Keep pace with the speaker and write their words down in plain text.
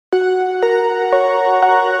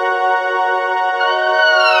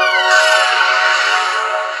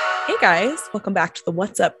guys, welcome back to the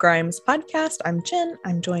What's Up Grimes podcast. I'm Jen.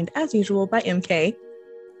 I'm joined as usual by MK.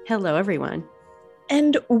 Hello, everyone.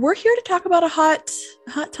 And we're here to talk about a hot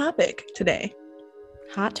topic today.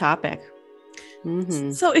 Hot topic. Mm-hmm.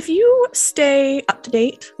 So if you stay up to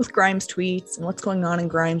date with Grimes tweets and what's going on in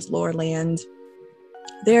Grimes lore land,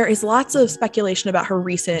 there is lots of speculation about her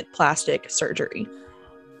recent plastic surgery.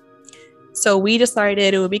 So we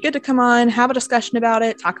decided it would be good to come on, have a discussion about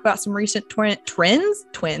it, talk about some recent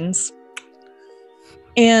twins.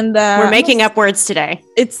 And we're making up words today.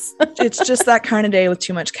 It's just that kind of day with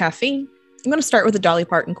too much caffeine. I'm going to start with a Dolly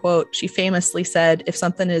Parton quote. She famously said, "If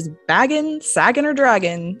something is bagging, sagging, or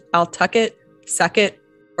dragging, I'll tuck it, suck it,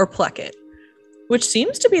 or pluck it," which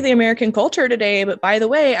seems to be the American culture today. But by the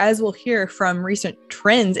way, as we'll hear from recent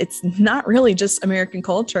trends, it's not really just American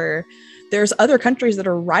culture. There's other countries that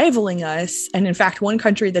are rivaling us. And in fact, one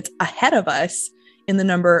country that's ahead of us in the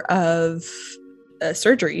number of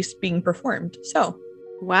surgeries being performed. So.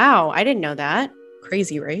 Wow. I didn't know that.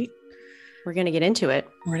 Crazy, right? We're going to get into it.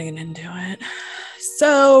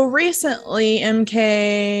 So recently,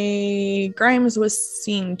 MK Grimes was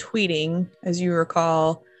seen tweeting, as you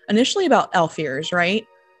recall, initially about elf ears, right?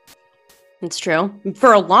 It's true.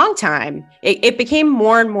 For a long time. It became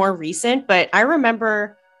more and more recent, but I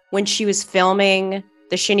remember when she was filming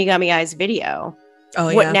the Shinigami Eyes video.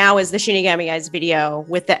 What now is the Shinigami Eyes video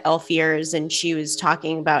with the elf ears, and she was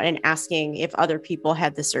talking about and asking if other people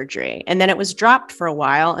had the surgery. And then it was dropped for a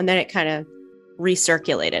while, and then it kind of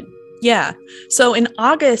recirculated. Yeah. So in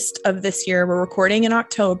August of this year, we're recording in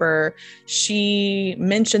October, she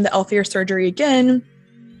mentioned the elf ear surgery again.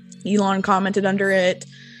 Elon commented under it.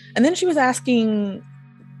 And then she was asking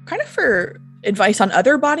kind of for advice on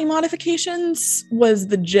other body modifications was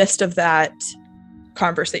the gist of that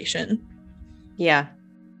conversation. Yeah.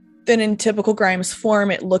 Then in typical Grimes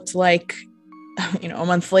form, it looked like, a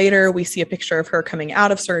month later, we see a picture of her coming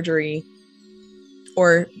out of surgery,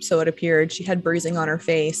 or so it appeared. She had bruising on her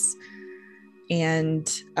face. And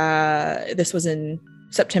this was in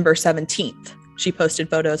September 17th. She posted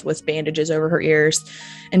photos with bandages over her ears.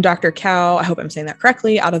 And Dr. Cow, I hope I'm saying that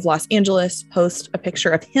correctly, out of Los Angeles, post a picture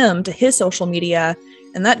of him to his social media.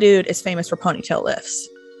 And that dude is famous for ponytail lifts.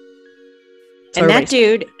 So and that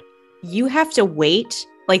dude, you have to wait.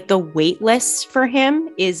 Like the wait list for him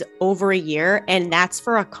is over a year, and that's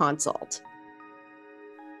for a consult.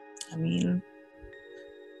 I mean,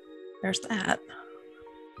 there's that.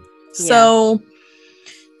 Yeah. So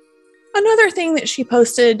another thing that she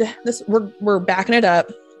posted, this we're backing it up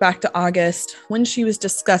back to August, when she was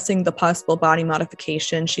discussing the possible body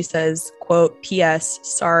modification. She says, quote, "P.S.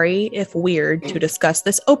 Sorry if weird to discuss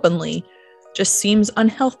this openly. Just seems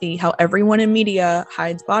unhealthy how everyone in media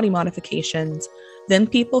hides body modifications. Then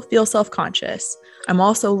people feel self-conscious. I'm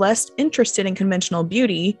also less interested in conventional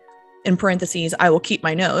beauty. In parentheses, I will keep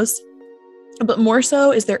my nose. But more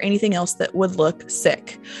so, is there anything else that would look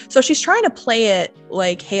sick?" So she's trying to play it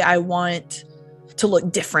like, hey, I want to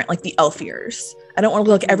look different, like the elf ears. I don't want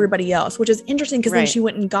to look like everybody else, which is interesting because then she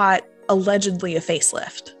went and got allegedly a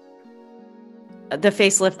facelift. The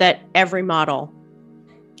facelift that every model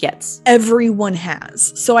gets. Everyone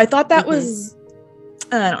has. So I thought that was,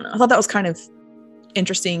 I don't know. I thought that was kind of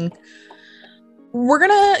interesting. We're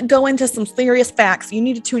going to go into some serious facts. You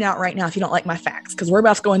need to tune out right now if you don't like my facts, because we're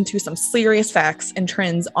about to go into some serious facts and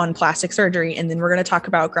trends on plastic surgery. And then we're going to talk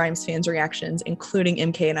about Grimes fans' reactions, including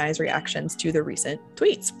MK and I's reactions to the recent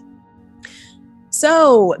tweets.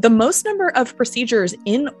 So the most number of procedures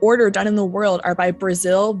in order done in the world are by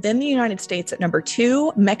Brazil, then the United States at number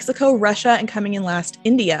 2, Mexico, Russia, and coming in last,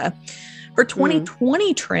 India. For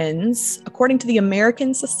 2020 trends, according to the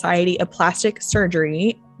American Society of Plastic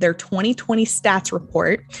Surgery, their 2020 stats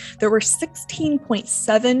report, there were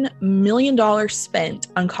 $16.7 million spent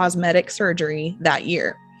on cosmetic surgery that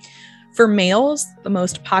year. For males, the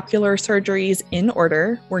most popular surgeries in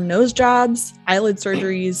order were nose jobs, eyelid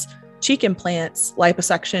surgeries, cheek implants,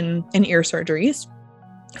 liposuction, and ear surgeries.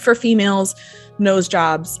 For females, nose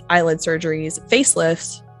jobs, eyelid surgeries,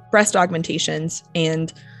 facelifts, breast augmentations,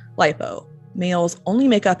 and lipo. Males only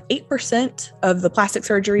make up 8% of the plastic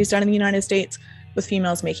surgeries done in the United States, with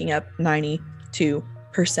females making up 92%,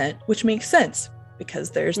 which makes sense because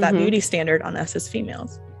there's that beauty standard on us as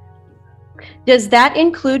females. Does that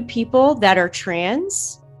include people that are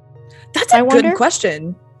trans? That's a good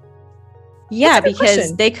question. Yeah,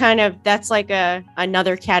 because they that's like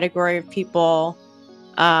another category of people.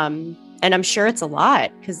 And I'm sure it's a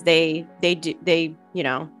lot because they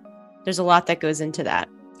there's a lot that goes into that.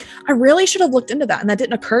 I really should have looked into that, and that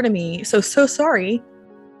didn't occur to me. So sorry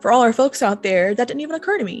for all our folks out there. That didn't even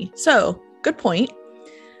occur to me. So good point.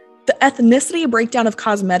 The ethnicity breakdown of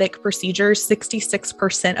cosmetic procedures,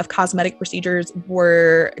 66% of cosmetic procedures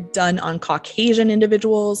were done on Caucasian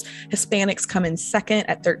individuals. Hispanics come in second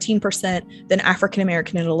at 13%, then African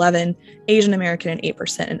American at 11%, Asian American at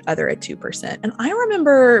 8%, and other at 2%. And I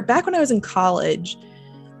remember back when I was in college,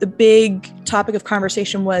 the big topic of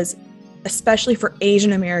conversation was, especially for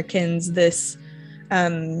Asian Americans, this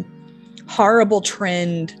horrible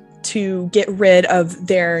trend to get rid of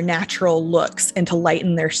their natural looks and to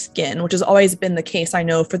lighten their skin, which has always been the case, I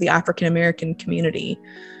know, for the African American community.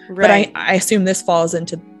 Right. But I assume this falls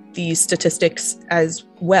into these statistics as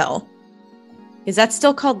well. Is that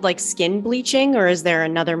still called like skin bleaching, or is there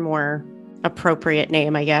another more appropriate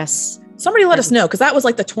name, I guess? Somebody let us know, because that was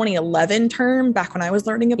like the 2011 term back when I was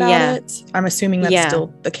learning about it. I'm assuming that's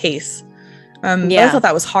still the case. But I thought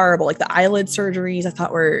that was horrible. Like the eyelid surgeries, I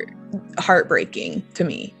thought were heartbreaking to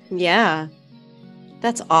me. Yeah,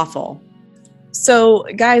 that's awful. So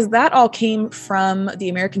guys, that all came from the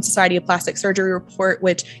American Society of Plastic Surgery report,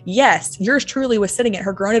 which, yes, yours truly was sitting at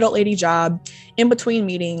her grown adult lady job in between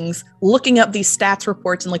meetings, looking up these stats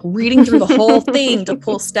reports and like reading through the whole thing to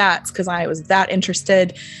pull stats because I was that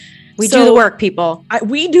interested. We do the work, people.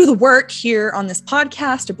 We do the work here on this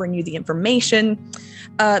podcast to bring you the information.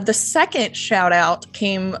 The second shout out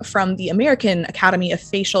came from the American Academy of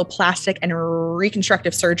Facial, Plastic, and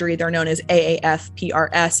Reconstructive Surgery. They're known as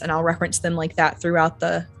AAFPRS, and I'll reference them like that throughout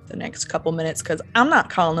the next couple minutes because I'm not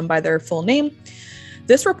calling them by their full name.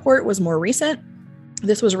 This report was more recent.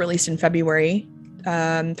 This was released in February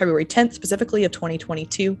 10th, specifically of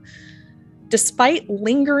 2022. Despite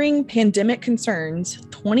lingering pandemic concerns,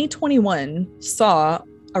 2021 saw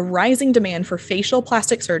a rising demand for facial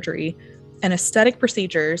plastic surgery and aesthetic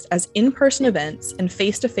procedures as in-person events and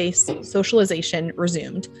face-to-face socialization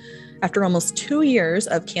resumed. After almost 2 years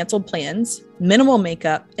of canceled plans, minimal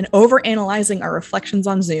makeup, and overanalyzing our reflections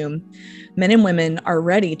on Zoom, men and women are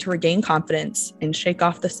ready to regain confidence and shake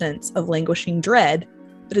off the sense of languishing dread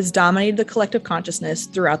that has dominated the collective consciousness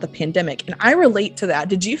throughout the pandemic. And I relate to that.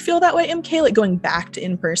 Did you feel that way, MK, like going back to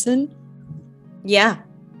in-person? Yeah.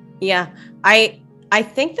 I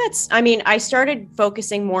think I started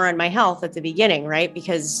focusing more on my health at the beginning, right?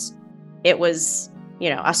 Because it was,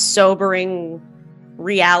 a sobering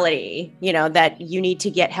reality, that you need to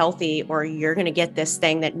get healthy or you're going to get this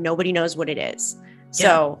thing that nobody knows what it is.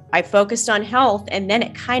 So I focused on health, and then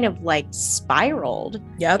it kind of like spiraled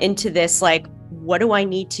into this, like, what do I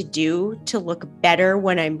need to do to look better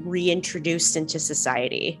when I'm reintroduced into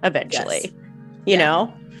society eventually, you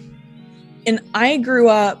know? And I grew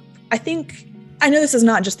up, I know this is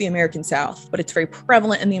not just the American South, but it's very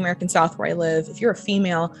prevalent in the American South where I live. If you're a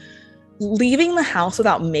female, leaving the house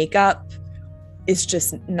without makeup is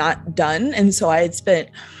just not done. And so I had spent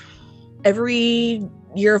every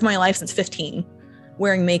year of my life since 15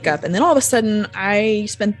 wearing makeup. And then all of a sudden I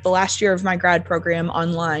spent the last year of my grad program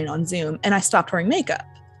online on Zoom, and I stopped wearing makeup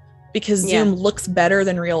because Zoom looks better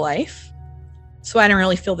than real life. So I didn't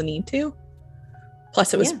really feel the need to.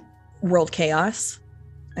 Plus it was world chaos.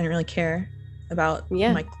 I didn't really care about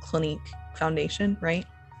my Clinique foundation, right?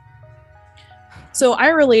 So I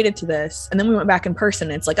related to this, and then we went back in person,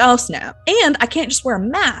 and it's like, oh snap. And I can't just wear a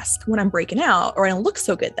mask when I'm breaking out, or I don't look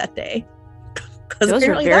so good that day. Those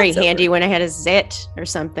are very handy when I had a zit or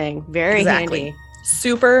something. Very handy.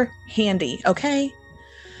 Super handy. Okay.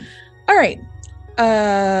 All right.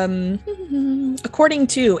 According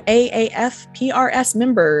to AAFPRS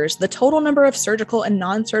members, the total number of surgical and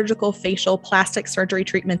non-surgical facial plastic surgery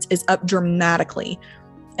treatments is up dramatically.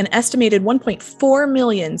 An estimated 1.4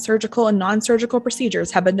 million surgical and non-surgical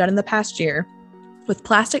procedures have been done in the past year, with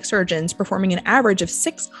plastic surgeons performing an average of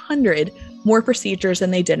 600 more procedures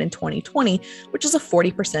than they did in 2020, which is a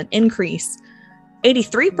 40% increase.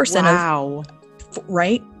 83%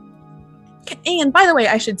 right? And by the way,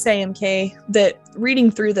 I should say, MK, that reading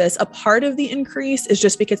through this, a part of the increase is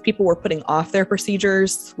just because people were putting off their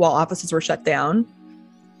procedures while offices were shut down.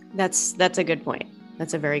 That's a good point.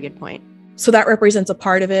 That's a very good point. So that represents a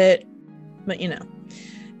part of it. But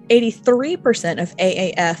 83% of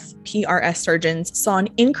AAF PRS surgeons saw an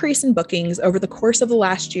increase in bookings over the course of the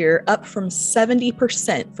last year, up from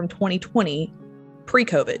 70% from 2020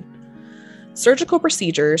 pre-COVID. Surgical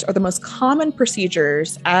procedures are the most common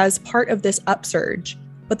procedures as part of this upsurge,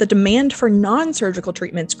 but the demand for non-surgical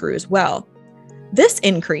treatments grew as well. This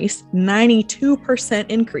increase, 92%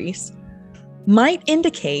 increase, might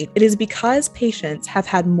indicate it is because patients have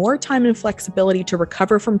had more time and flexibility to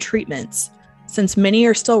recover from treatments, since many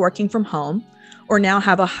are still working from home or now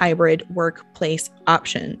have a hybrid workplace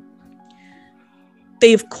option.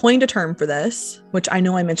 They've coined a term for this, which I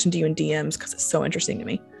know I mentioned to you in DMs because it's so interesting to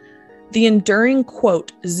me. The enduring,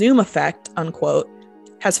 quote, Zoom effect, unquote,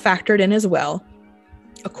 has factored in as well,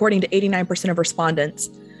 according to 89% of respondents,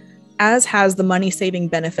 as has the money-saving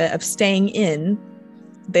benefit of staying in.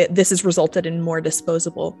 This has resulted in more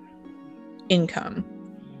disposable income.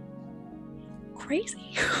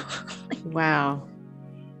 Crazy. Wow.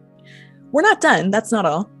 We're not done. That's not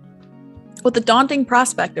all. With the daunting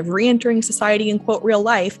prospect of re-entering society in, quote, real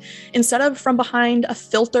life, instead of from behind a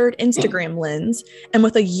filtered Instagram lens, and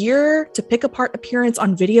with a year to pick apart appearance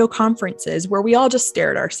on video conferences, where we all just stare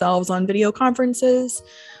at ourselves on video conferences,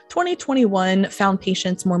 2021 found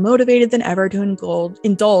patients more motivated than ever to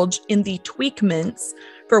indulge in the tweakments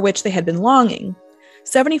for which they had been longing.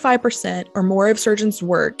 75% or more of surgeons'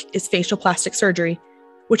 work is facial plastic surgery,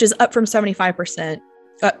 which is up from 75%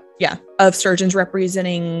 of surgeons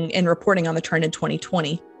representing and reporting on the trend in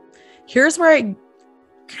 2020. Here's where it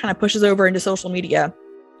kind of pushes over into social media.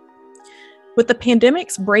 With the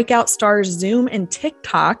pandemic's breakout stars Zoom and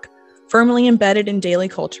TikTok firmly embedded in daily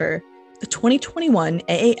culture, the 2021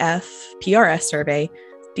 AAF PRS survey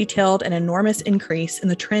detailed an enormous increase in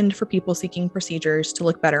the trend for people seeking procedures to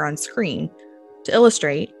look better on screen. To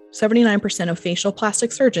illustrate, 79% of facial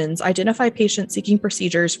plastic surgeons identify patients seeking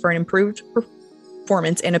procedures for an improved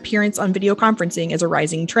performance and appearance on video conferencing as a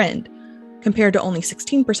rising trend, compared to only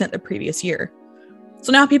 16% the previous year.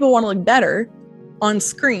 So now people want to look better on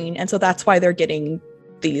screen, and so that's why they're getting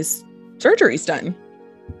these surgeries done.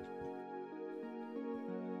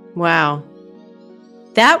 Wow.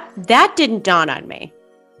 That didn't dawn on me,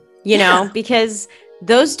 you know, because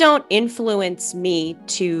those don't influence me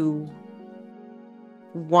to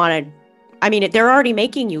want to, I mean, they're already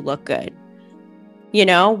making you look good. You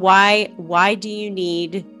know, why do you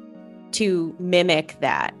need to mimic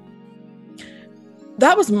that?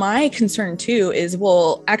 That was my concern too, is,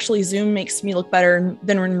 well, actually Zoom makes me look better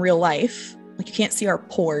than in real life. Like, you can't see our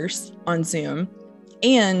pores on Zoom.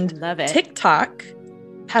 And love it. TikTok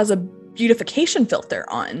has a beautification filter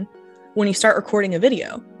on when you start recording a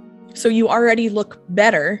video. So you already look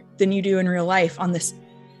better than you do in real life on this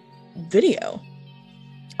video.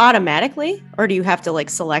 Automatically? Or do you have to like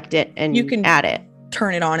select it and you can add it?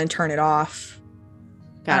 Turn it on and turn it off.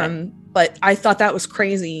 Got it. But I thought that was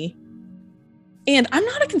crazy. And I'm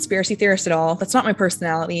not a conspiracy theorist at all. That's not my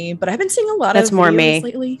personality, but I've been seeing a lot of more videos me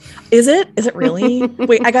lately. Is it really?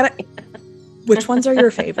 Wait, which ones are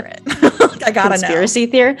your favorite? I gotta conspiracy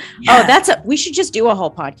know. theory. Yeah. Oh, we should just do a whole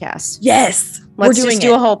podcast. Yes. Let's just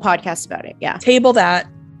do a whole podcast about it. Yeah. Table that.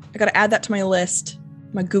 I gotta add that to my list,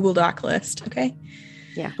 my Google Doc list. Okay.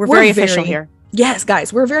 Yeah. We're very official here. Yes,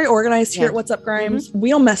 guys, we're very organized here at What's Up Grimes. Mm-hmm. We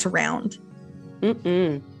don't mess around.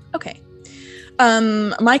 Okay.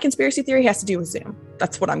 My conspiracy theory has to do with Zoom.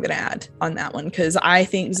 That's what I'm going to add on that one, because I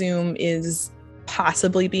think Zoom is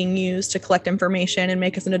possibly being used to collect information and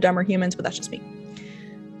make us into dumber humans, but that's just me.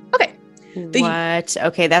 Okay. What?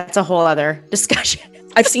 Okay, that's a whole other discussion.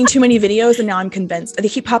 I've seen too many videos and now I'm convinced. They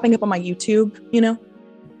keep popping up on my YouTube, you know?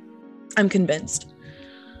 I'm convinced.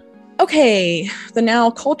 Okay, the now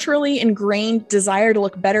culturally ingrained desire to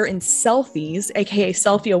look better in selfies, aka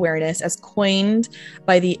selfie awareness, as coined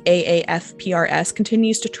by the AAFPRS,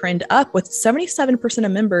 continues to trend up, with 77%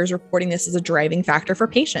 of members reporting this as a driving factor for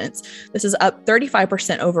patients. This is up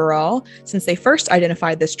 35% overall since they first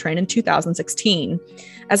identified this trend in 2016.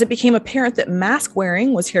 As it became apparent that mask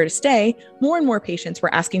wearing was here to stay, more and more patients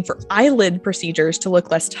were asking for eyelid procedures to look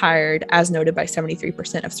less tired, as noted by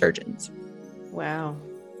 73% of surgeons. Wow.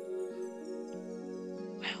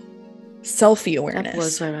 Selfie awareness. That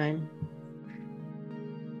blows my mind.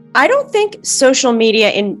 I don't think social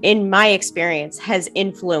media, in my experience, has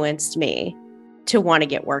influenced me to want to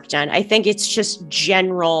get work done. I think it's just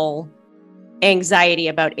general anxiety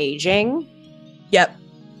about aging. Yep.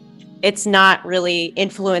 It's not really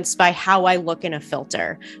influenced by how I look in a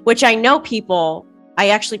filter, which I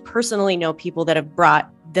actually personally know people that have brought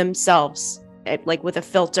themselves like with a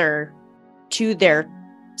filter to their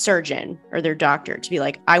surgeon or their doctor to be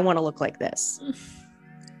like, I want to look like this.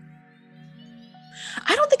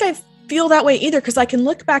 I don't think I feel that way either, because I can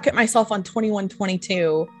look back at myself on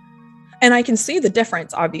 21-22 and I can see the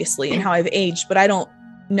difference, obviously, in how I've aged, but I don't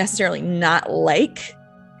necessarily not like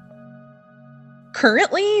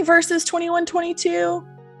currently versus 21-22.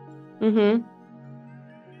 Mm-hmm.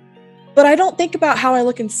 But I don't think about how I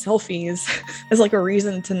look in selfies as like a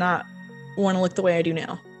reason to not want to look the way I do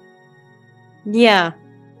now. Yeah.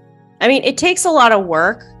 I mean, it takes a lot of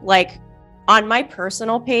work. Like on my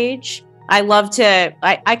personal page, I love to,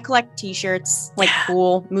 I collect t-shirts, like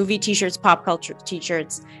cool movie t-shirts, pop culture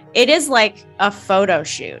t-shirts. It is like a photo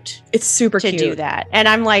shoot. It's super to cute do that. And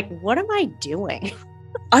I'm like, what am I doing?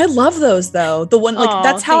 I love those though. The one like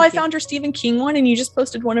that's how I found your Stephen King one, and you just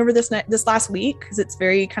posted one over this last week because it's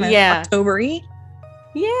very kind of October-y.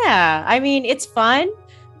 Yeah, I mean it's fun,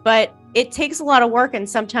 but it takes a lot of work, and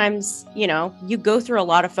sometimes you go through a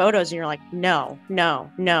lot of photos and you're like, no,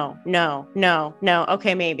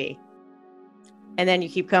 okay, maybe, and then you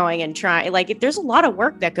keep going and try. Like there's a lot of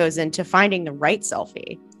work that goes into finding the right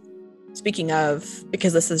selfie. Speaking of,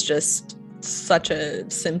 because this is just such a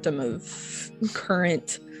symptom of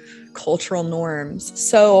current cultural norms.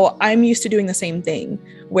 So I'm used to doing the same thing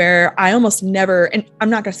where I almost never, and I'm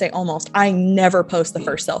not going to say almost, I never post the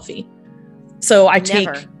first selfie. So I take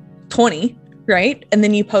 20, right? And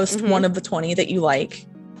then you post one of the 20 that you like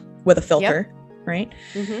with a filter, right?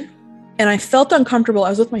 And I felt uncomfortable. I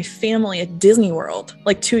was with my family at Disney World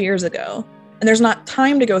like 2 years ago, and there's not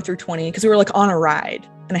time to go through 20 because we were like on a ride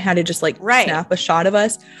and I had to just snap a shot of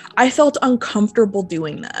us. I felt uncomfortable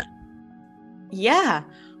doing that. Yeah.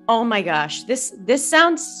 Oh my gosh. This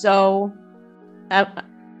sounds so,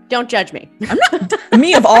 don't judge me. I'm not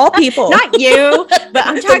me of all people. Not you, but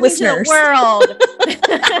I'm talking to the world.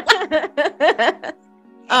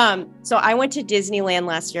 So I went to Disneyland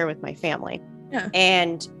last year with my family. Yeah.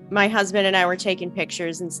 And my husband and I were taking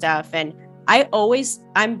pictures and stuff. And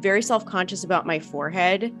I'm very self-conscious about my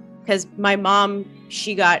forehead because my mom,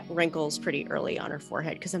 she got wrinkles pretty early on her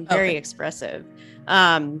forehead because I'm very expressive.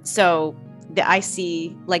 So I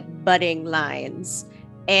see like budding lines,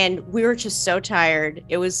 and we were just so tired.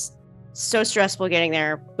 It was so stressful getting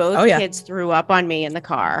there. Both kids threw up on me in the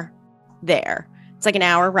car there. It's like an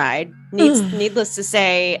hour ride. Needless to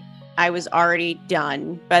say, I was already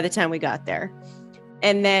done by the time we got there.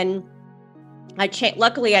 And then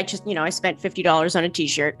luckily I just, I spent $50 on a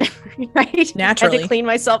t-shirt, right? Naturally. Had to clean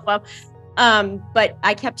myself up. But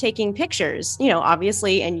I kept taking pictures,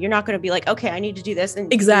 obviously, and you're not going to be like, okay, I need to do this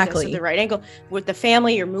and exactly do this at the right angle with the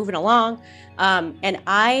family. You're moving along. And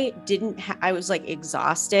I I was like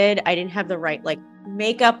exhausted. I didn't have the right like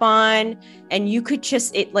makeup on, and you could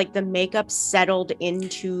just, the makeup settled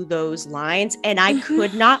into those lines, and I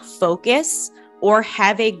could not focus or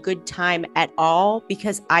have a good time at all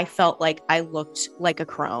because I felt like I looked like a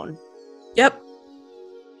crone. Yep.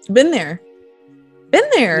 Been there.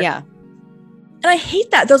 Yeah. And I hate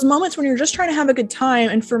that. Those moments when you're just trying to have a good time.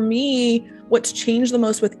 And for me, what's changed the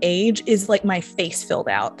most with age is like my face filled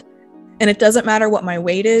out. And it doesn't matter what my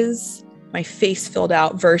weight is, my face filled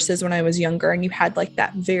out versus when I was younger and you had like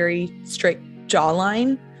that very straight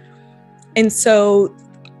jawline. And so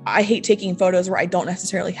I hate taking photos where I don't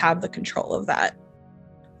necessarily have the control of that.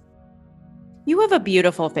 You have a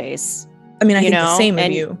beautiful face. I mean, I think the same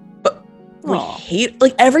of you, but we hate,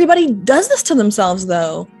 like everybody does this to themselves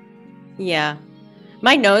though. Yeah.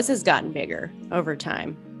 My nose has gotten bigger over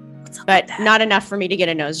time, but not enough for me to get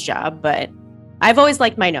a nose job. But I've always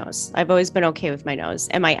liked my nose. I've always been okay with my nose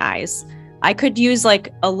and my eyes. I could use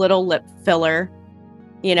like a little lip filler.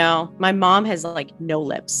 My mom has like no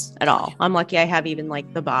lips at all. I'm lucky I have even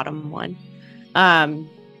like the bottom one.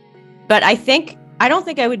 But I don't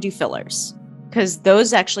think I would do fillers because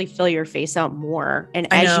those actually fill your face out more.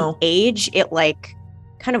 And as you age, it like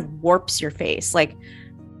kind of warps your face. Like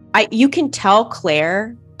you can tell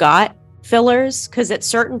Claire got fillers because at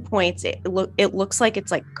certain points it looks like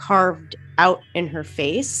it's like carved out in her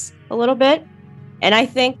face a little bit. And I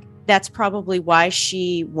think that's probably why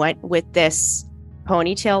she went with this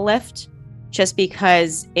ponytail lift, just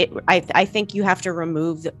because I think you have to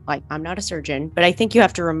remove I'm not a surgeon, but I think you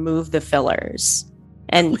have to remove the fillers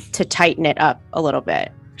and to tighten it up a little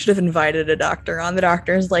bit. Should have invited a doctor on. The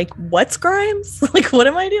doctor's like, what's Grimes? Like, what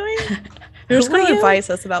am I doing? You're just going to advise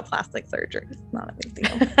us about plastic surgery. It's not a big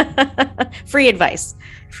deal. Free advice.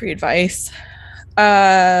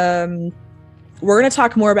 We're going to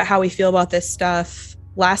talk more about how we feel about this stuff.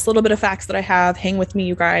 Last little bit of facts that I have. Hang with me,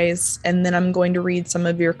 you guys. And then I'm going to read some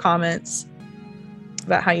of your comments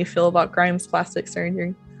about how you feel about Grimes plastic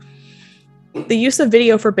surgery. The use of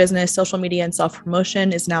video for business, social media, and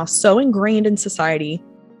self-promotion is now so ingrained in society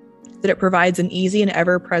that it provides an easy and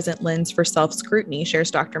ever-present lens for self-scrutiny,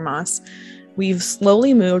 shares Dr. Moss. We've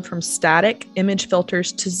slowly moved from static image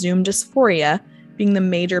filters to Zoom dysphoria being the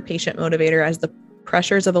major patient motivator as the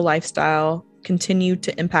pressures of a lifestyle continue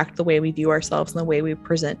to impact the way we view ourselves and the way we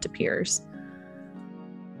present to peers.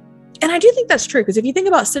 And I do think that's true, because if you think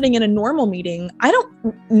about sitting in a normal meeting, I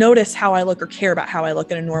don't notice how I look or care about how I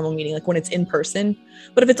look in a normal meeting, like when it's in person.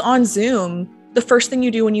 But if it's on Zoom, the first thing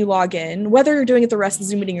you do when you log in, whether you're doing it the rest of the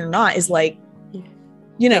Zoom meeting or not, is like,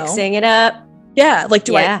 fixing it up. Yeah. Like,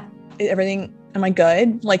 everything, am I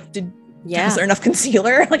good? Like, is there enough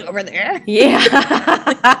concealer like over there? Yeah.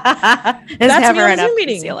 That's never enough Zoom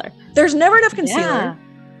meeting. Concealer. There's never enough concealer.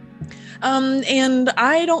 And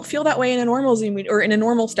I don't feel that way in a normal Zoom meeting or in a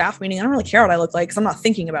normal staff meeting. I don't really care what I look like because I'm not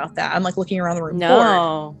thinking about that. I'm like looking around the room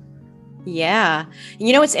bored. Yeah.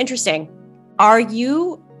 You know, it's interesting. Are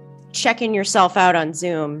you checking yourself out on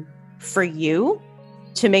Zoom for you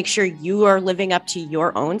to make sure you are living up to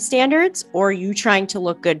your own standards, or are you trying to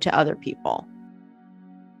look good to other people?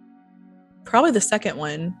 Probably the second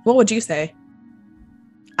one. What would you say?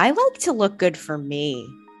 I like to look good for me.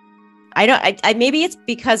 I maybe it's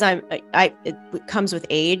because it comes with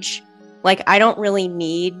age. Like, I don't really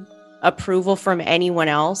need approval from anyone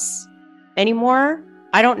else anymore.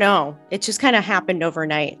 I don't know. It just kind of happened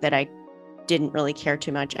overnight that I didn't really care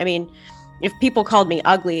too much. I mean, if people called me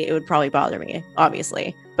ugly, it would probably bother me,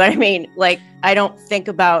 obviously. But I mean, like, I don't think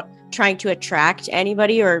about trying to attract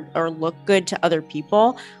anybody or look good to other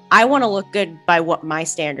people. I want to look good by what my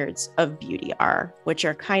standards of beauty are, which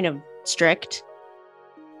are kind of strict.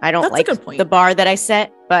 I don't like the bar that I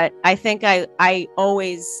set, but I think I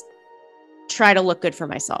always try to look good for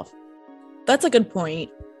myself. That's a good point.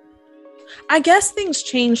 I guess things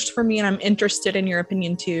changed for me, and I'm interested in your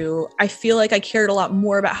opinion too. I feel like I cared a lot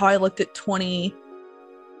more about how I looked at 20,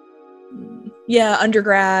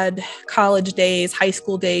 undergrad, college days, high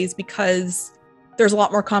school days, because there's a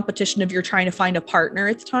lot more competition if you're trying to find a partner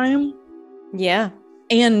at the time. Yeah.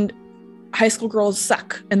 And high school girls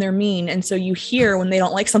suck and they're mean. And so you hear when they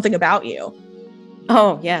don't like something about you.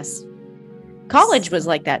 Oh, yes. College was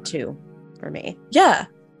like that too for me. Yeah.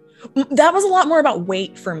 That was a lot more about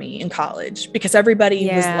weight for me in college because everybody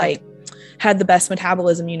was like, had the best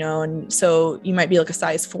metabolism, you know, and so you might be like a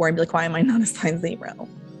size 4 and be like, why am I not a size 0?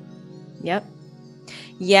 Yep.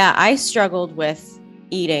 Yeah, I struggled with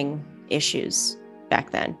eating issues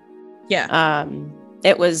back then. Yeah.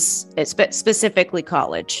 It's specifically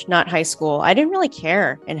college, not high school. I didn't really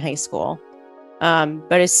care in high school.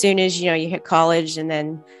 But as soon as, you hit college and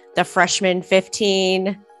then the freshman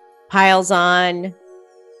 15 piles on,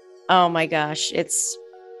 oh my gosh, it's,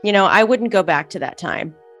 I wouldn't go back to that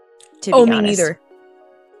time. To be honest.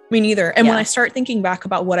 Me neither. And when I start thinking back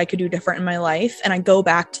about what I could do different in my life and I go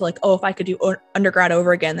back to like, oh, if I could do undergrad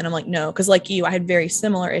over again, then I'm like, no. Cause like you, I had very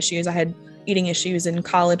similar issues. I had eating issues in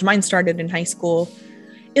college. Mine started in high school.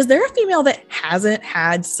 Is there a female that hasn't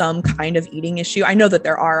had some kind of eating issue? I know that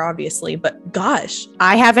there are, obviously, but gosh.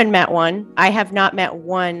 I haven't met one. I have not met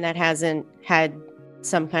one that hasn't had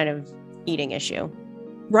some kind of eating issue.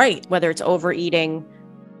 Right. Whether it's overeating,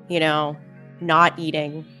 not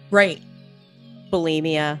eating. Right.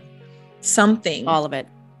 Bulimia. Something. All of it.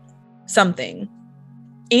 Something.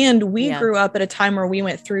 And we grew up at a time where we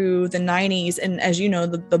went through the 90s. And as you know,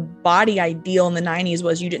 the body ideal in the 90s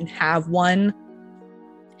was you didn't have one.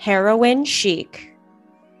 Heroin chic.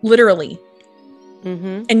 Literally.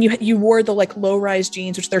 Mm-hmm. And you wore the like low-rise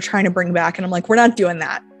jeans, which they're trying to bring back. And I'm like, we're not doing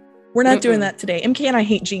that. We're not doing that today. MK and I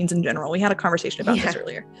hate jeans in general. We had a conversation about this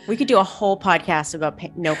earlier. We could do a whole podcast about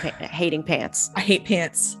hating pants. I hate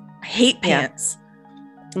pants. I hate pants.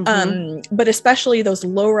 Mm-hmm. But especially those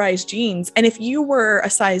low-rise jeans. And if you were a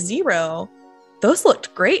size 0, those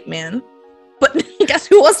looked great, man. But guess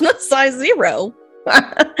who wasn't a size 0?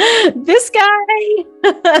 This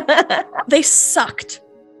guy. They sucked.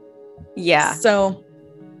 Yeah. So,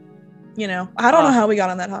 I don't know how we got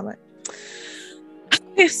on that topic.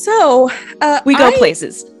 Okay, so we go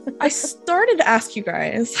places. I started to ask you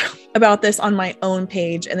guys about this on my own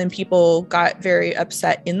page, and then people got very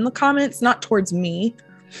upset in the comments, not towards me,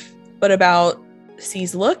 but about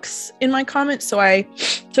C's looks in my comments. So I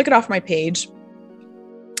took it off my page.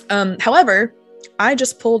 However, I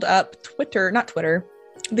just pulled up not Twitter,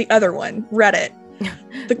 the other one, Reddit,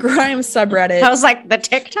 the Grimes subreddit. I was like, the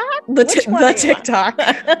TikTok? The TikTok.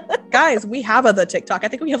 Guys, we have the TikTok. I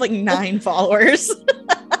think we have like 9 followers.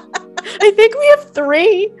 I think we have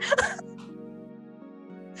 3.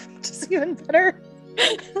 Just even better.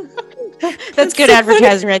 That's good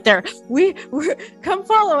advertising right there. We're come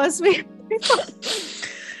follow us. It's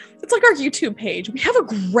like our YouTube page. We have a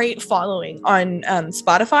great following on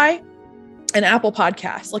Spotify and Apple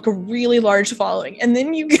Podcasts, like a really large following. And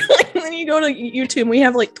then you go to YouTube and we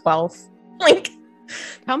have like 12. Like,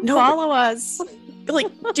 come follow us. Like,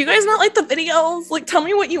 do you guys not like the videos? Like, tell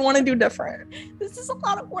me what you want to do different. This is a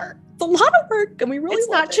lot of work. It's a lot of work, and we really it's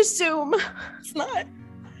not just Zoom. It's not. I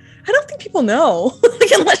don't think people know,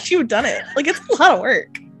 like, unless you've done it. Like, it's a lot of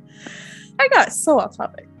work. I got so off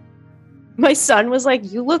topic. My son was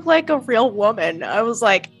like, "You look like a real woman." I was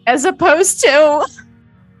like, "As opposed to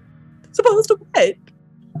what?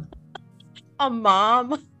 A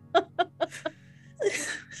mom." I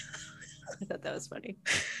thought that was funny.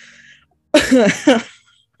 I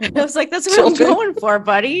was like, that's what I'm going for,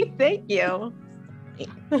 buddy. Thank you.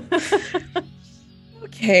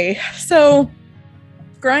 Okay, so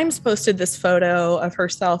Grimes posted this photo of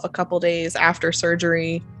herself a couple days after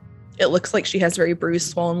surgery. It looks like she has very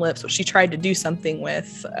bruised, swollen lips, which she tried to do something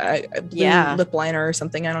with, lip liner or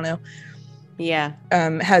something. I don't know. Yeah.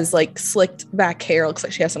 Has like slicked back hair. Looks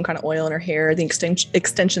like she has some kind of oil in her hair. The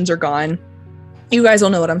extensions are gone. You guys will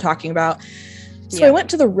know what I'm talking about. So I went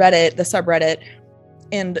to the subreddit,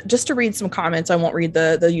 and just to read some comments, I won't read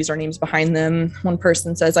the usernames behind them. One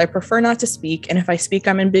person says, I prefer not to speak, and if I speak,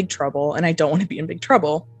 I'm in big trouble, and I don't want to be in big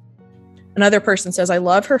trouble. Another person says, I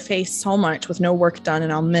love her face so much with no work done,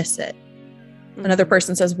 and I'll miss it. Mm-hmm. Another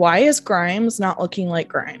person says, why is Grimes not looking like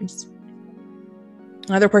Grimes?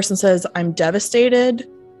 Another person says, I'm devastated.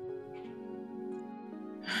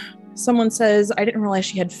 Someone says, I didn't realize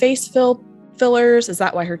she had face fillers. Is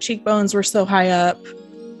that why her cheekbones were so high up?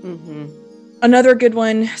 Mm-hmm. Another good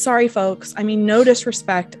one. Sorry, folks. I mean, no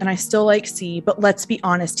disrespect, and I still like C, but let's be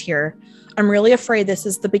honest here. I'm really afraid this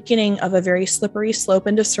is the beginning of a very slippery slope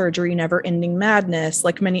into surgery, never-ending madness,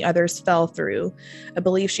 like many others fell through. I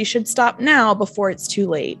believe she should stop now before it's too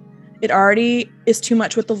late. It already is too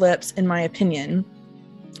much with the lips, in my opinion.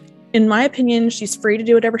 In my opinion, she's free to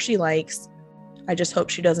do whatever she likes. I just hope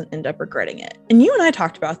she doesn't end up regretting it. And you and I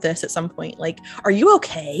talked about this at some point. Like, are you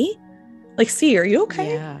okay? Like, C, are you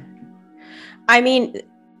okay? Yeah. I mean,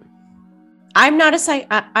 I'm not a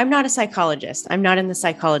psychologist. I'm not in the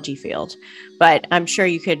psychology field, but I'm sure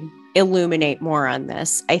you could illuminate more on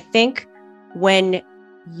this. I think when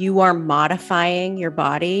you are modifying your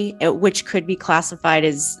body, which could be classified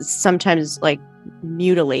as sometimes like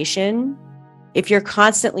mutilation, if you're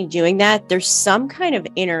constantly doing that, there's some kind of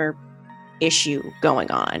inner issue going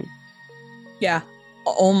on. Yeah,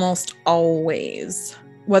 almost always,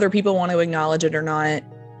 whether people want to acknowledge it or not.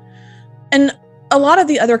 And a lot of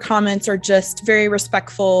the other comments are just very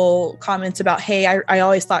respectful comments about, hey, I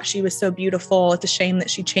always thought she was so beautiful. It's a shame that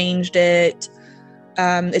she changed it.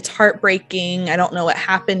 It's heartbreaking. I don't know what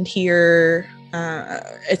happened here,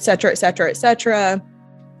 et cetera, et cetera, et cetera.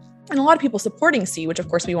 And a lot of people supporting C, which of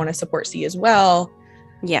course we want to support C as well.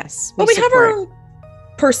 Yes. But we have our own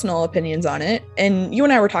personal opinions on it. And you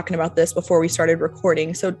and I were talking about this before we started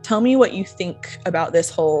recording. So tell me what you think about this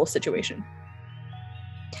whole situation.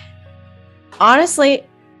 Honestly,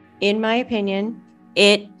 in my opinion,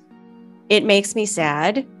 it makes me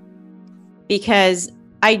sad because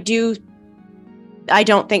I don't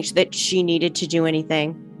think that she needed to do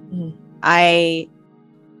anything. Mm-hmm.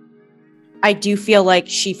 I do feel like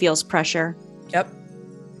she feels pressure. Yep.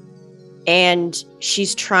 And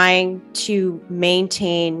she's trying to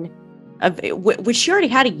maintain which she already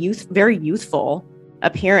had a very youthful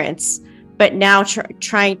appearance, but now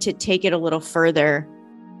trying to take it a little further.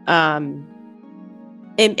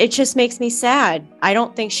 It just makes me sad. I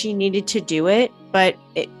don't think she needed to do it, but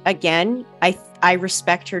again, I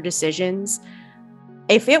respect her decisions.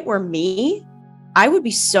 If it were me, I would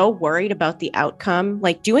be so worried about the outcome,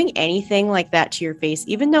 like doing anything like that to your face,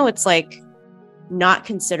 even though it's like not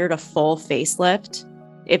considered a full facelift.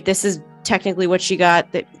 If this is technically what she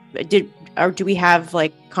got, do we have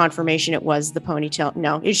like confirmation it was the ponytail?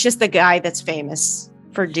 No, it's just the guy that's famous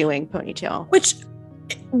for doing ponytail. Which,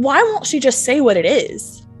 why won't she just say what it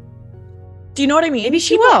is? Do you know what I mean? Maybe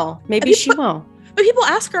she will. Maybe she will. But people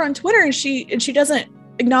ask her on Twitter and she doesn't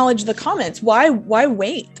acknowledge the comments. Why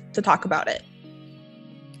wait to talk about it?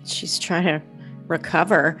 She's trying to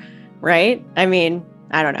recover, right? I mean,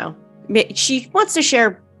 I don't know. She wants to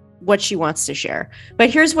share what she wants to share. But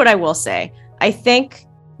here's what I will say. I think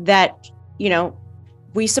that,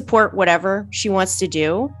 we support whatever she wants to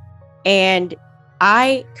do. And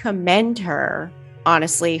I commend her,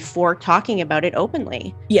 honestly, for talking about it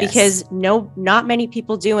openly. Yes. Because not many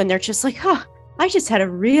people do. And they're just like, I just had a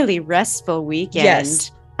really restful weekend.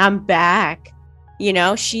 Yes. I'm back.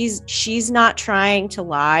 She's not trying to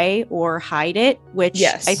lie or hide it, which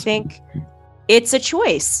yes. I think it's a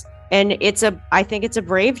choice. And I think it's a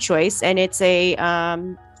brave choice, and it's a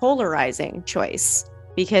polarizing choice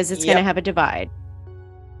because it's going to have a divide.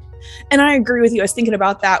 And I agree with you. I was thinking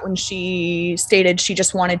about that when she stated she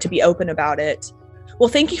just wanted to be open about it. Well,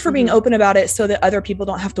 thank you for being open about it so that other people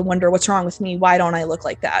don't have to wonder what's wrong with me. Why don't I look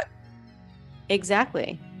like that?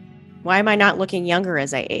 Exactly. Why am I not looking younger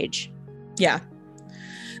as I age? Yeah.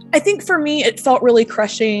 I think for me, it felt really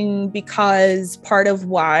crushing because part of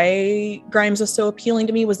why Grimes was so appealing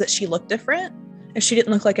to me was that she looked different. If she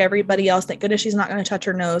didn't look like everybody else, thank goodness she's not going to touch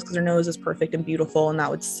her nose because her nose is perfect and beautiful. And that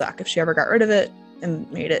would suck if she ever got rid of it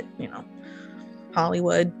and made it,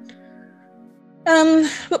 Hollywood.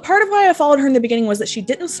 But part of why I followed her in the beginning was that she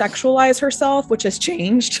didn't sexualize herself, which has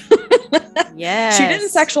changed. Yes. She didn't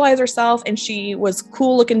sexualize herself, and she was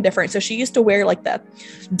cool looking different. So she used to wear like the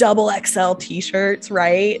double XL t-shirts,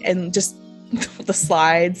 right? And just the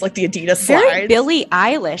slides, like the Adidas slides. Very Billie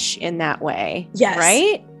Eilish in that way. Yes.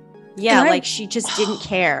 Right? Yeah, like she just didn't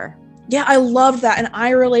care. Yeah, I loved that. And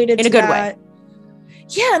I related to in a good that. way.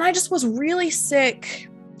 Yeah, and I just was really sick,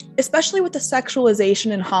 especially with the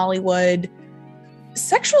sexualization in Hollywood.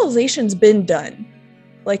 Sexualization's been done.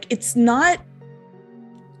 Like, it's not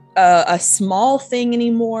a small thing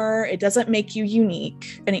anymore. It doesn't make you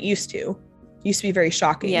unique, and it used to. It used to be very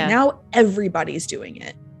shocking. Yeah. Now everybody's doing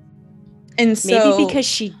it. And so maybe because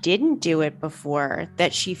she didn't do it before,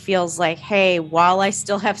 that she feels like, hey, while I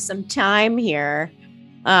still have some time here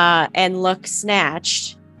and look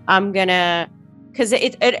snatched, I'm gonna, because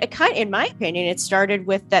it kind of, in my opinion, it started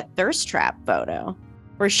with that thirst trap photo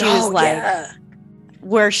where she was like,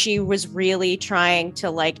 where she was really trying to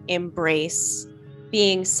like embrace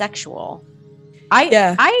being sexual.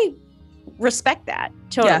 I respect that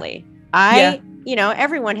totally. You know,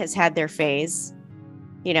 everyone has had their phase,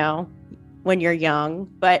 you know, when you're young,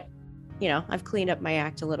 but you know, I've cleaned up my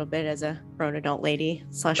act a little bit as a grown adult lady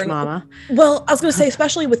 / mama. Well, I was going to say,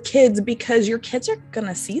 especially with kids, because your kids are going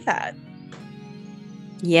to see that.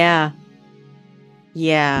 Yeah.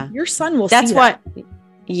 Yeah. Your son will see that. That's what.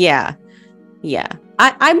 Yeah. Yeah.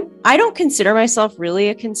 I don't consider myself really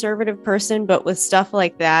a conservative person, but with stuff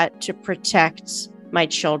like that, to protect my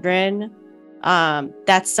children,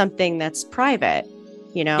 that's something that's private,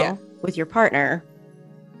 you know, with your partner.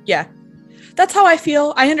 Yeah. That's how I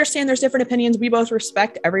feel. I understand there's different opinions. We both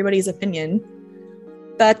respect everybody's opinion.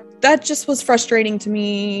 That just was frustrating to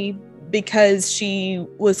me because she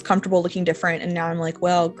was comfortable looking different. And now I'm like,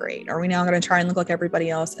 well, great. Are we now going to try and look like everybody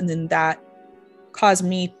else? And then that caused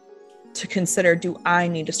me to consider, do I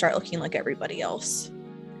need to start looking like everybody else?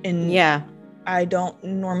 And I don't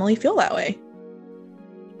normally feel that way.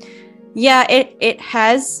 Yeah, it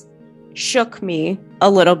has shook me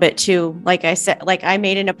a little bit too. Like I said, like I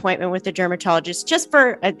made an appointment with a dermatologist just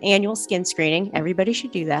for an annual skin screening. Everybody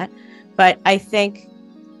should do that. But I think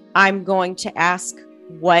I'm going to ask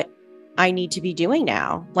what I need to be doing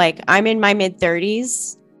now. Like, I'm in my mid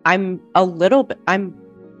 30s. I'm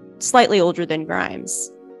slightly older than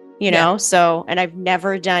Grimes, you know? So, and I've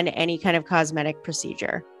never done any kind of cosmetic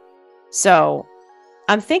procedure. So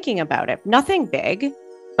I'm thinking about it. Nothing big.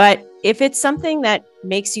 But if it's something that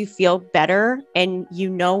makes you feel better and you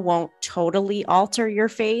know won't totally alter your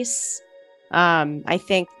face, I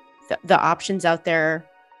think the options out there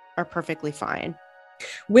are perfectly fine.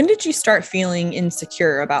 When did you start feeling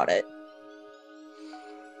insecure about it?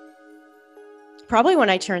 Probably when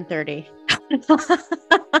I turned 30.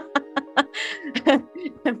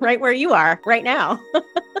 Right where you are right now.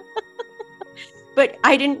 But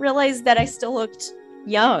I didn't realize that I still looked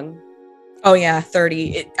young. Oh yeah,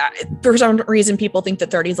 30. For some reason, people think that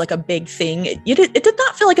 30 is like a big thing. It did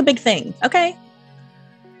not feel like a big thing. Okay,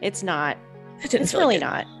 it's not. It's really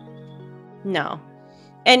not. No,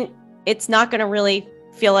 and it's not going to really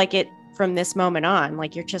feel like it from this moment on.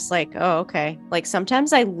 Like, you're just like, oh, okay. Like,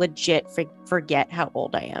 sometimes I legit forget how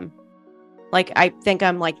old I am. Like, I think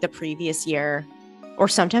I'm like the previous year, or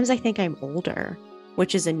sometimes I think I'm older,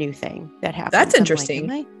 which is a new thing that happens. That's interesting.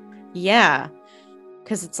 Like, yeah,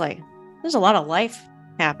 because it's like, there's a lot of life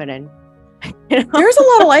happening. You know? There's a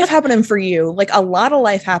lot of life happening for you. Like, a lot of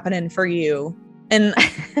life happening for you. And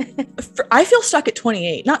I feel stuck at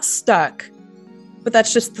 28. Not stuck, but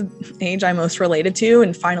that's just the age I'm most related to,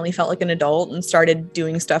 and finally felt like an adult and started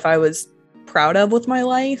doing stuff I was proud of with my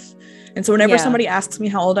life. And so whenever somebody asks me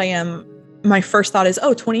how old I am, my first thought is,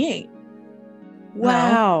 oh, 28.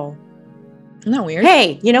 Wow. Isn't that weird?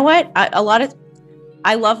 Hey, you know what? I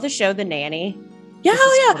love the show The Nanny. Yeah,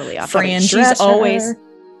 totally off. Fran She's Drescher. always,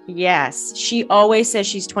 she always says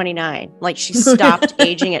she's 29. Like, she stopped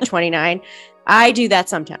aging at 29. I do that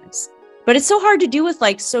sometimes, but it's so hard to do with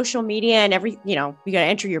like social media and you got to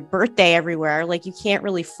enter your birthday everywhere. Like, you can't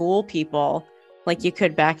really fool people like you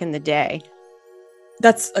could back in the day.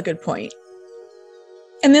 That's a good point.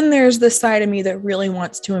 And then there's this side of me that really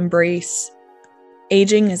wants to embrace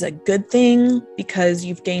aging is a good thing because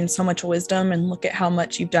you've gained so much wisdom, and look at how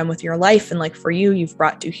much you've done with your life. And like, for you, you've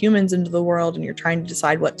brought 2 humans into the world, and you're trying to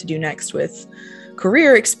decide what to do next with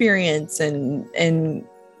career experience and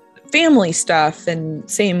family stuff. And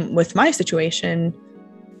same with my situation,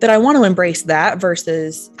 that I want to embrace that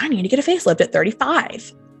versus I need to get a facelift at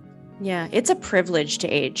 35. Yeah. It's a privilege to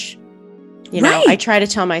age. You know, I try to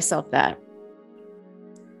tell myself that.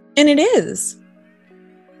 And it is.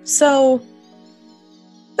 So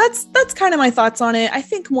that's kind of my thoughts on it. I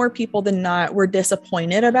think more people than not were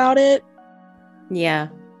disappointed about it. Yeah.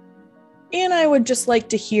 And I would just like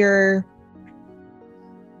to hear,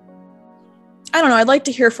 I don't know, I'd like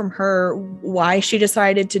to hear from her why she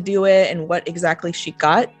decided to do it and what exactly she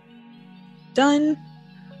got done.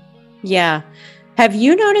 Yeah. Have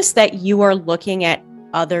you noticed that you are looking at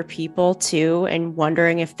other people too and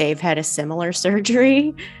wondering if they've had a similar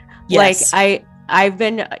surgery? Yes. Like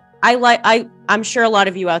I'm sure a lot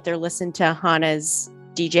of you out there listen to Hannah's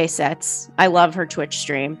DJ sets. I love her Twitch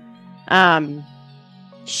stream.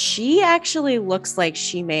 She actually looks like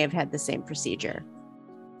she may have had the same procedure.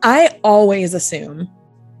 I always assume,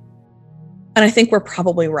 and I think we're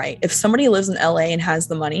probably right, if somebody lives in LA and has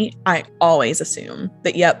the money, I always assume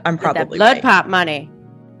that, yep, I'm probably blood right. pop money.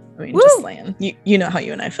 I mean, just saying. You know how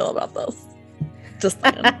you and I feel about those. Just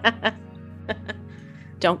saying.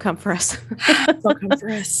 Don't come for us. Don't come for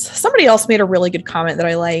us. Somebody else made a really good comment that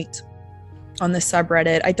I liked on this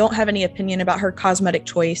subreddit. I don't have any opinion about her cosmetic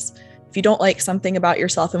choice. If you don't like something about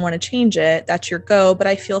yourself and want to change it, that's your go. But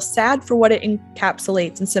I feel sad for what it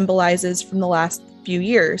encapsulates and symbolizes from the last few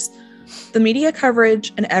years. The media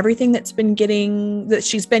coverage and everything that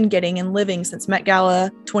she's been getting and living since Met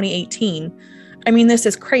Gala 2018. I mean, this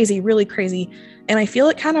is crazy, really crazy. And I feel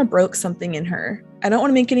it kind of broke something in her. I don't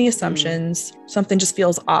want to make any assumptions. Something just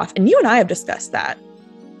feels off. And you and I have discussed that.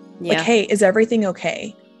 Yeah. Like, hey, is everything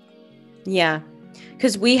okay? Yeah.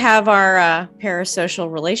 Because we have our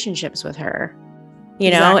parasocial relationships with her, you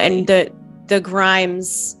know, and the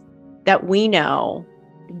Grimes that we know,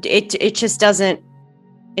 it just doesn't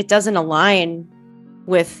align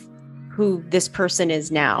with who this person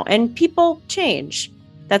is now. And people change.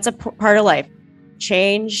 That's a part of life.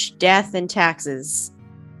 Change, death, and taxes.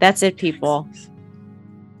 That's it, people.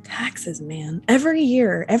 Taxes, man. Every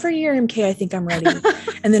year, MK, I think I'm ready.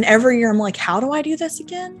 And then every year I'm like, how do I do this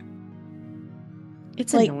again?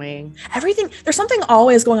 It's like, annoying. Everything. There's something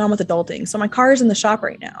always going on with adulting. So my car is in the shop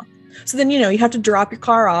right now. So then, you have to drop your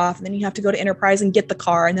car off, and then you have to go to Enterprise and get the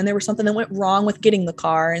car. And then there was something that went wrong with getting the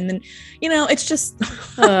car. And then, it's just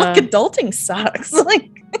like adulting sucks.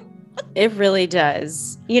 Like it really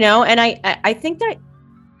does, and I think that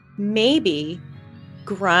maybe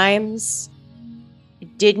Grimes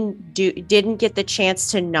didn't get the chance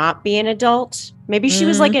to not be an adult. Maybe she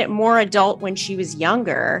was like a more adult when she was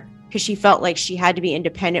younger, because she felt like she had to be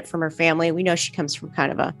independent from her family. We know she comes from kind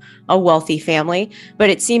of a wealthy family, but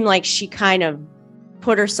it seemed like she kind of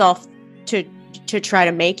put herself to try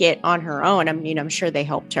to make it on her own. I mean, I'm sure they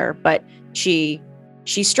helped her, but she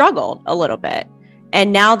struggled a little bit.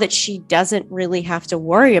 And now that she doesn't really have to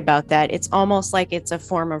worry about that, it's almost like it's a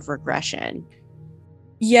form of regression.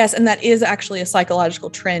 Yes, and that is actually a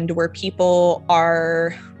psychological trend where people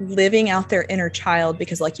are living out their inner child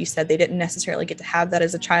because, like you said, they didn't necessarily get to have that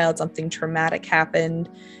as a child. Something traumatic happened.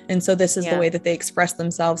 And so this is the way that they express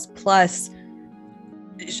themselves. Plus,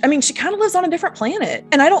 I mean, she kind of lives on a different planet.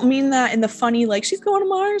 And I don't mean that in the funny, like she's going to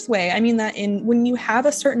Mars way. I mean that in when you have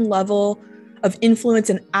a certain level of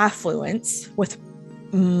influence and affluence with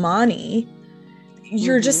money,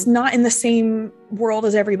 you're just not in the same world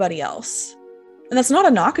as everybody else. And that's not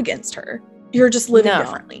a knock against her. You're just living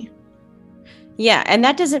differently. Yeah. And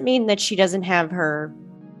that doesn't mean that she doesn't have her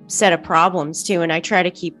set of problems too. And I try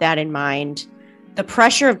to keep that in mind. The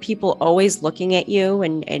pressure of people always looking at you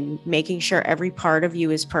and making sure every part of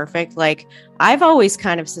you is perfect. Like I've always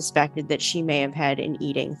kind of suspected that she may have had an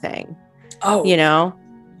eating thing. Oh,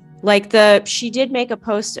 like she did make a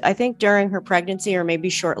post, I think during her pregnancy or maybe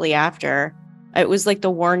shortly after. It was like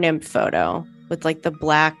the war nymph photo with like the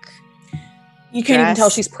black. You can't even tell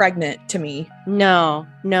she's pregnant to me. No.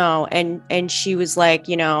 And she was like,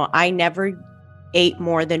 I never ate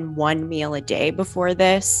more than one meal a day before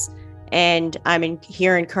this. And I'm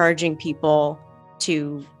here encouraging people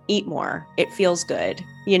to eat more. It feels good,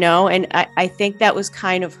 and I think that was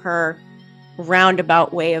kind of her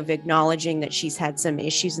roundabout way of acknowledging that she's had some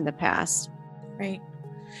issues in the past. Right.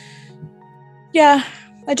 Yeah.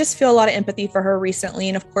 I just feel a lot of empathy for her recently.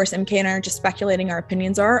 And of course, MK and I are just speculating. Our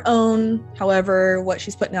opinions are our own. However, what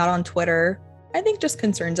she's putting out on Twitter, I think just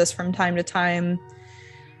concerns us from time to time.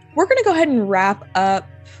 We're going to go ahead and wrap up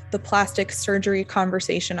the plastic surgery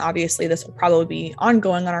conversation. Obviously, this will probably be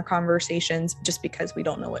ongoing on our conversations just because we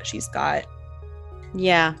don't know what she's got.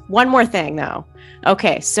 Yeah. One more thing, though.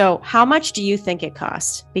 Okay. So how much do you think it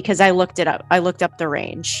cost? Because I looked it up. I looked up the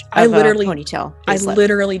range of ponytail. I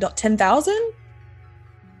literally don't. 10,000?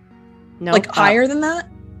 No, like higher than that?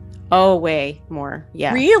 Oh, way more.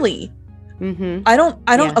 Yeah. Really? Mm-hmm. I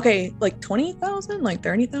don't. Okay, like 20,000, like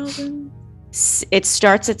 30,000. It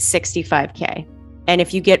starts at 65K, and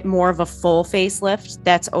if you get more of a full facelift,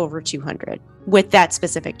 that's over 200 with that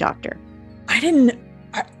specific doctor. I didn't.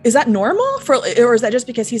 Is that normal or is that just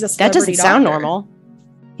because he's a celebrity doctor? That doesn't sound normal.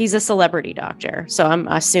 He's a celebrity doctor. So I'm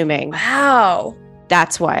assuming. Wow.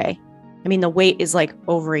 That's why. I mean, the wait is like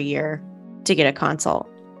over a year to get a consult.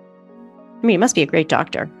 I mean, he must be a great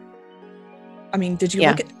doctor. I mean, did you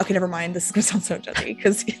look at... Okay, never mind. This is going to sound so judgy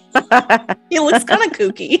because he looks kind of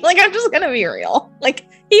kooky. Like, I'm just going to be real. Like,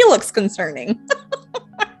 he looks concerning.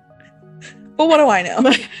 But what do I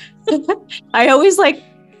know? I always like,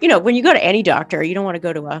 you know, when you go to any doctor, you don't want to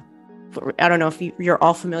go to I don't know if you're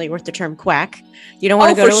all familiar with the term quack. You don't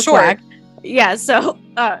want to go to a quack. Yeah. So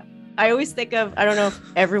I always think of, I don't know if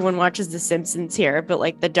everyone watches The Simpsons here, but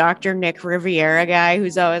like the Dr. Nick Riviera guy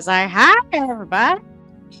who's always like, hi, everybody.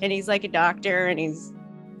 And he's like a doctor and he's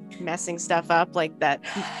messing stuff up like that.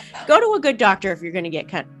 Go to a good doctor if you're going to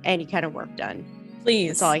get any kind of work done.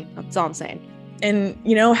 Please. That's all I'm saying. And,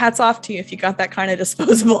 you know, hats off to you if you got that kind of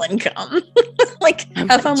disposable income. Like,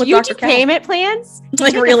 have fun with Dr. Cal. Payment plans?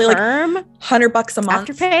 Like, really, like $100 a month.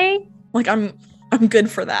 Afterpay? Like, I'm good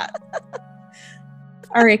for that.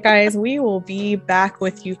 All right, guys, we will be back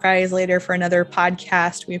with you guys later for another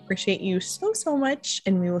podcast. We appreciate you so much,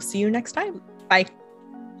 and we will see you next time. Bye.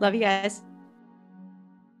 Love you guys.